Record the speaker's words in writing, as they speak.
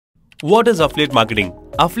What is affiliate marketing?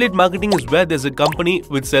 Affiliate marketing is where there's a company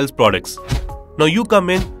which sells products. Now you come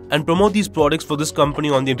in and promote these products for this company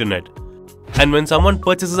on the internet. And when someone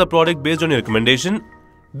purchases a product based on your recommendation,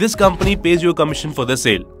 this company pays you a commission for the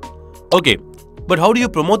sale. Okay, but how do you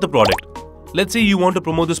promote the product? Let's say you want to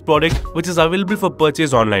promote this product which is available for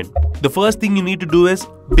purchase online. The first thing you need to do is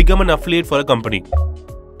become an affiliate for a company.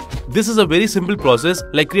 This is a very simple process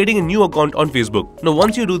like creating a new account on Facebook. Now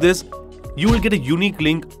once you do this, you will get a unique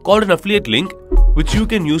link called an affiliate link which you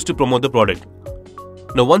can use to promote the product.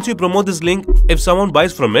 Now once you promote this link, if someone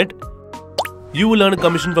buys from it, you will earn a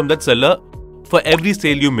commission from that seller for every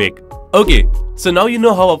sale you make. Okay, so now you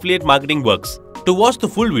know how affiliate marketing works. To watch the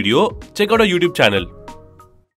full video, check out our YouTube channel.